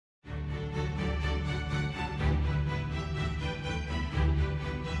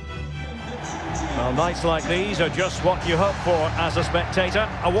Well, nights like these are just what you hope for as a spectator.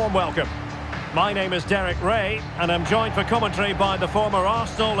 A warm welcome. My name is Derek Ray, and I'm joined for commentary by the former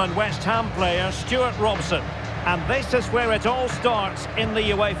Arsenal and West Ham player Stuart Robson. And this is where it all starts in the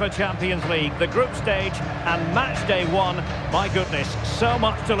UEFA Champions League, the group stage and match day one. My goodness, so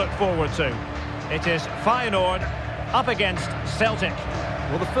much to look forward to. It is Feyenoord up against Celtic.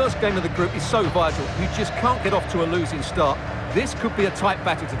 Well, the first game of the group is so vital. You just can't get off to a losing start. This could be a tight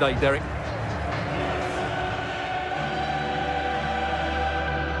battle today, Derek.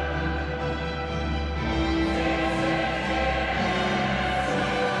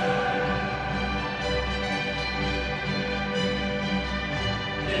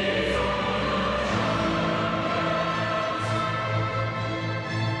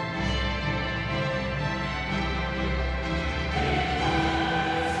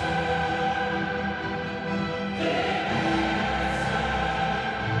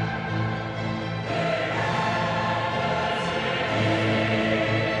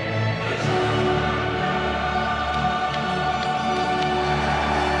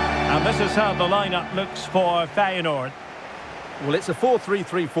 And this is how the lineup looks for Feyenoord. Well, it's a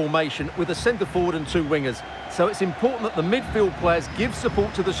 4-3-3 formation with a centre forward and two wingers. So it's important that the midfield players give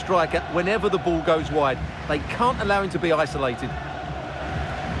support to the striker whenever the ball goes wide. They can't allow him to be isolated.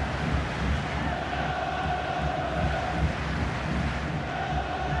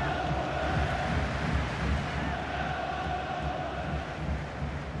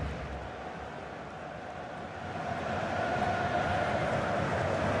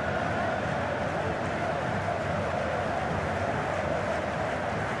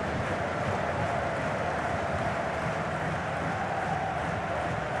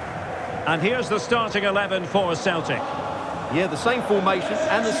 And here's the starting 11 for Celtic. Yeah, the same formation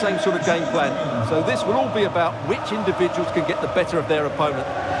and the same sort of game plan. So this will all be about which individuals can get the better of their opponent.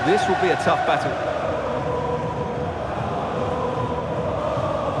 This will be a tough battle.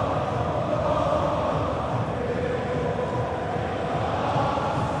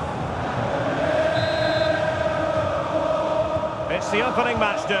 It's the opening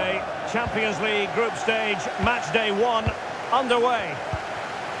match day. Champions League group stage, match day one, underway.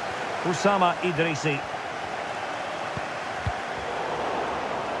 Oussama Idrissi.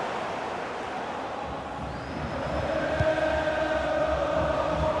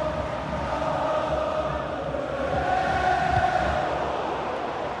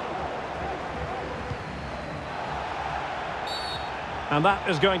 And that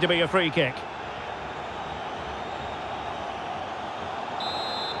is going to be a free kick.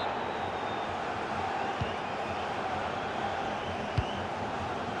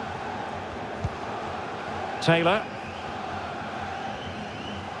 Taylor.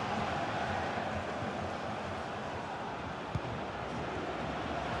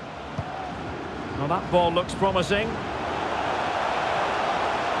 Well, that ball looks promising.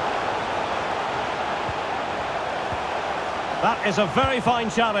 That is a very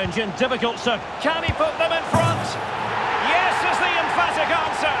fine challenge in difficult circumstances. Can he put them in front? Yes is the emphatic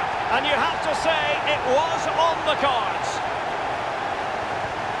answer. And you have to say it was on the cards.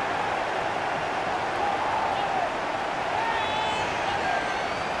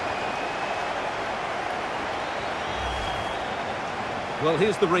 Well,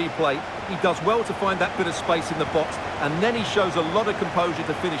 here's the replay. He does well to find that bit of space in the box, and then he shows a lot of composure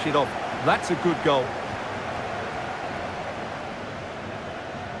to finish it off. That's a good goal.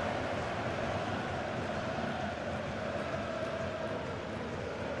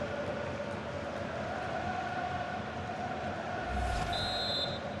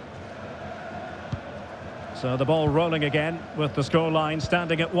 So the ball rolling again with the scoreline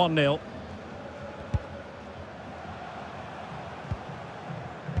standing at 1-0.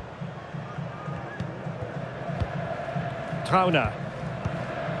 Trauner.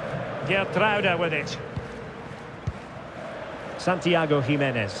 Trauner with it. Santiago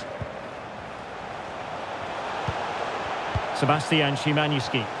Jimenez. Sebastian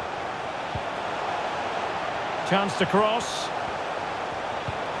Szymański. Chance to cross.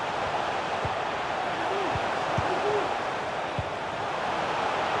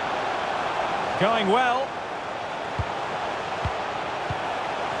 Going well.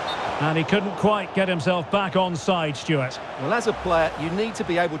 And he couldn't quite get himself back on side, Stuart. Well, as a player, you need to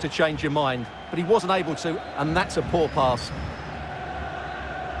be able to change your mind, but he wasn't able to, and that's a poor pass.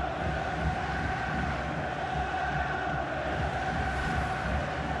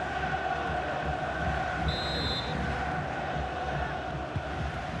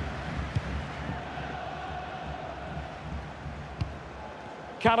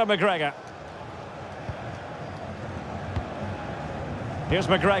 Callum McGregor. Here's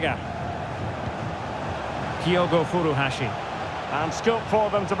McGregor. Kyogo Furuhashi. And scope for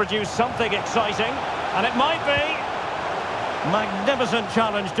them to produce something exciting. And it might be. Magnificent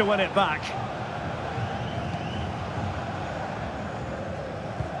challenge to win it back.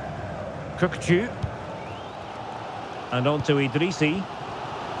 Kukçu. And on to Idrissi.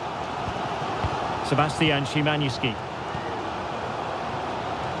 Sebastian Szymański.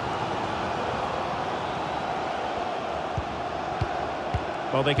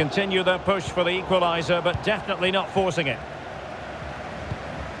 Well, they continue their push for the equaliser, but definitely not forcing it.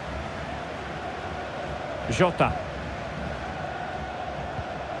 Jota.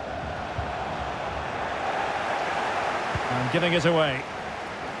 And giving it away.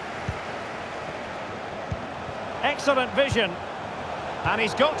 Excellent vision. And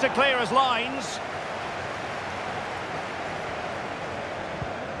he's got to clear his lines.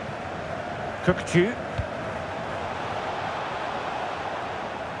 Kukçu.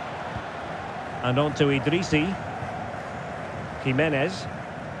 And on to Idrissi. Jimenez.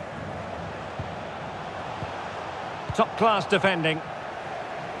 Top-class defending.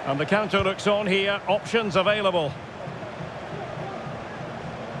 And the counter looks on here. Options available.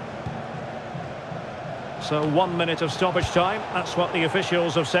 So 1 minute of stoppage time. That's what the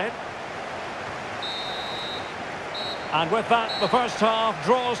officials have said. And with that, the first half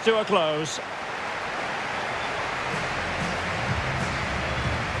draws to a close.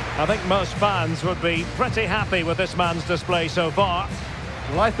 I think most fans would be pretty happy with this man's display so far.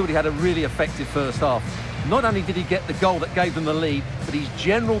 Well, I thought he had a really effective first half. Not only did he get the goal that gave them the lead, but his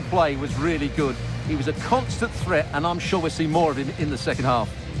general play was really good. He was a constant threat, and I'm sure we'll see more of him in the second half.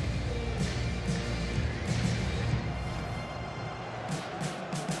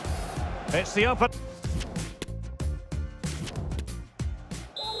 It's the open...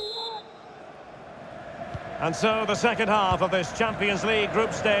 And so the second half of this Champions League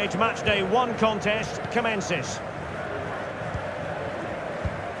group stage matchday 1 contest commences.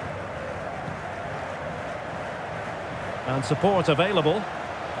 And support available.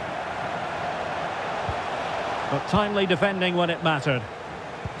 But timely defending when it mattered.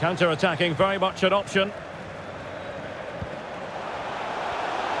 Counter-attacking very much an option.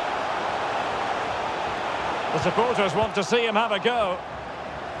 The supporters want to see him have a go.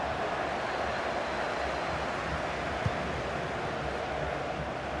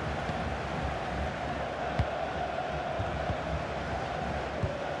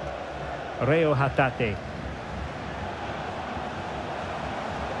 Reo Hatate.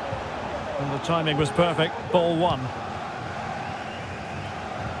 And the timing was perfect. Ball 1.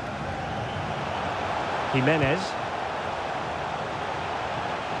 Jimenez.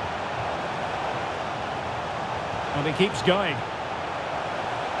 And he keeps going.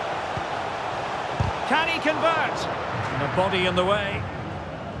 Can he convert? And the body in the way.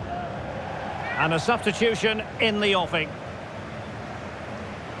 And a substitution in the offing.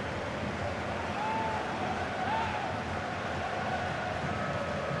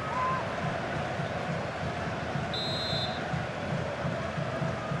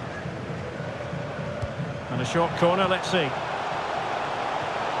 And a short corner, let's see.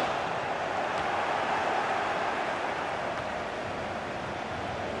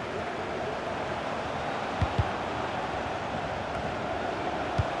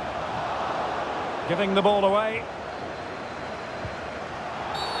 Giving the ball away.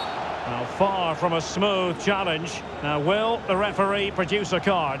 Now far from a smooth challenge. Now will the referee produce a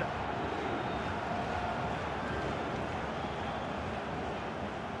card?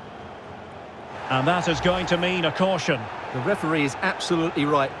 And that is going to mean a caution. The referee is absolutely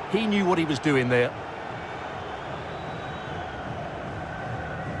right. He knew what he was doing there.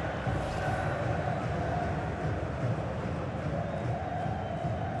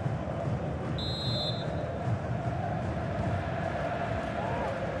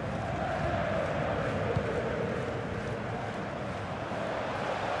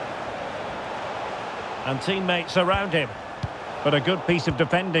 And teammates around him. But a good piece of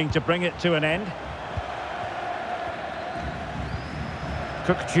defending to bring it to an end.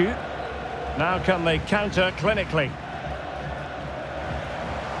 Kukçu. Now can they counter clinically?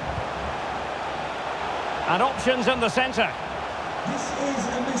 And options in the centre. This is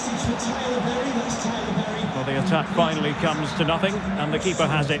a message for Tyler Berry. That's Tyler Berry. Well, the attack finally comes to nothing, and the keeper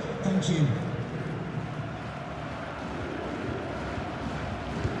has it. Thank you.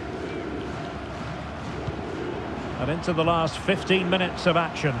 And into the last 15 minutes of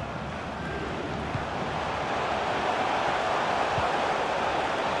action.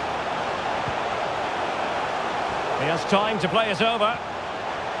 He has time to play it over.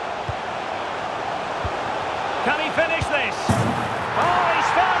 Can he finish this? Oh,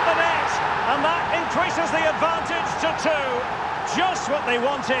 he's found the net! And that increases the advantage to 2. Just what they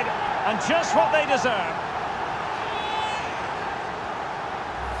wanted and just what they deserve.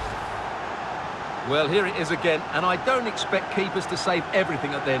 Well, here it is again, and I don't expect keepers to save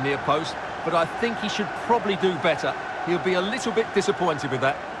everything at their near post, but I think he should probably do better. He'll be a little bit disappointed with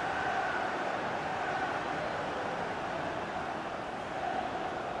that.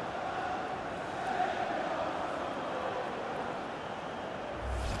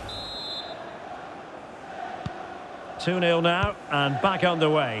 Two-nil now, and back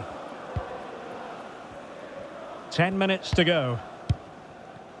underway. 10 minutes to go.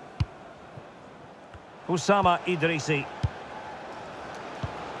 Oussama Idrissi.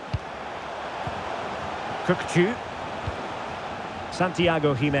 Kukçu.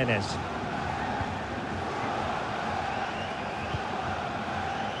 Santiago Jimenez.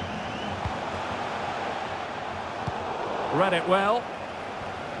 Read it well.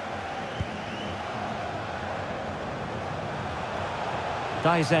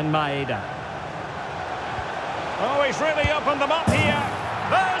 Daisen Maeda. Oh, he's really opened them up here.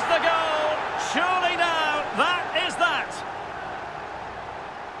 There's the goal. Surely now, that is that.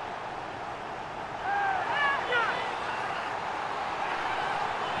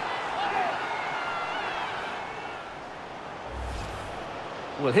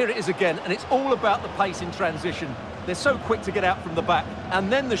 Well, here it is again, and it's all about the pace in transition. They're so quick to get out from the back,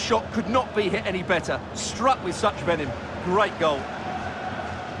 and then the shot could not be hit any better. Struck with such venom. Great goal.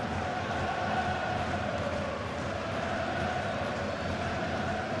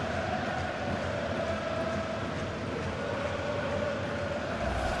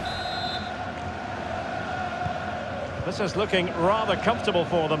 This is looking rather comfortable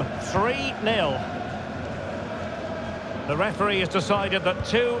for them. 3-0. The referee has decided that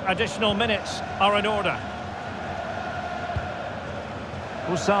 2 additional minutes are in order.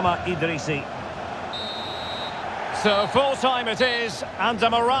 Oussama Idrissi. So full-time it is, and a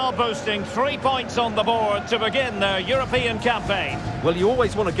morale-boosting 3 points on the board to begin their European campaign. Well, you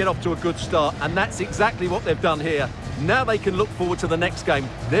always want to get off to a good start, and that's exactly what they've done here. Now they can look forward to the next game.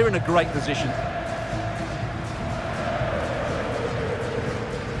 They're in a great position.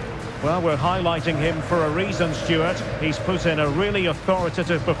 Well, we're highlighting him for a reason, Stuart. He's put in a really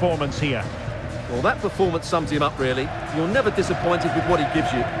authoritative performance here. Well, that performance sums him up, really. You're never disappointed with what he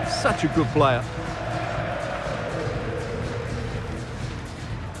gives you. Such a good player.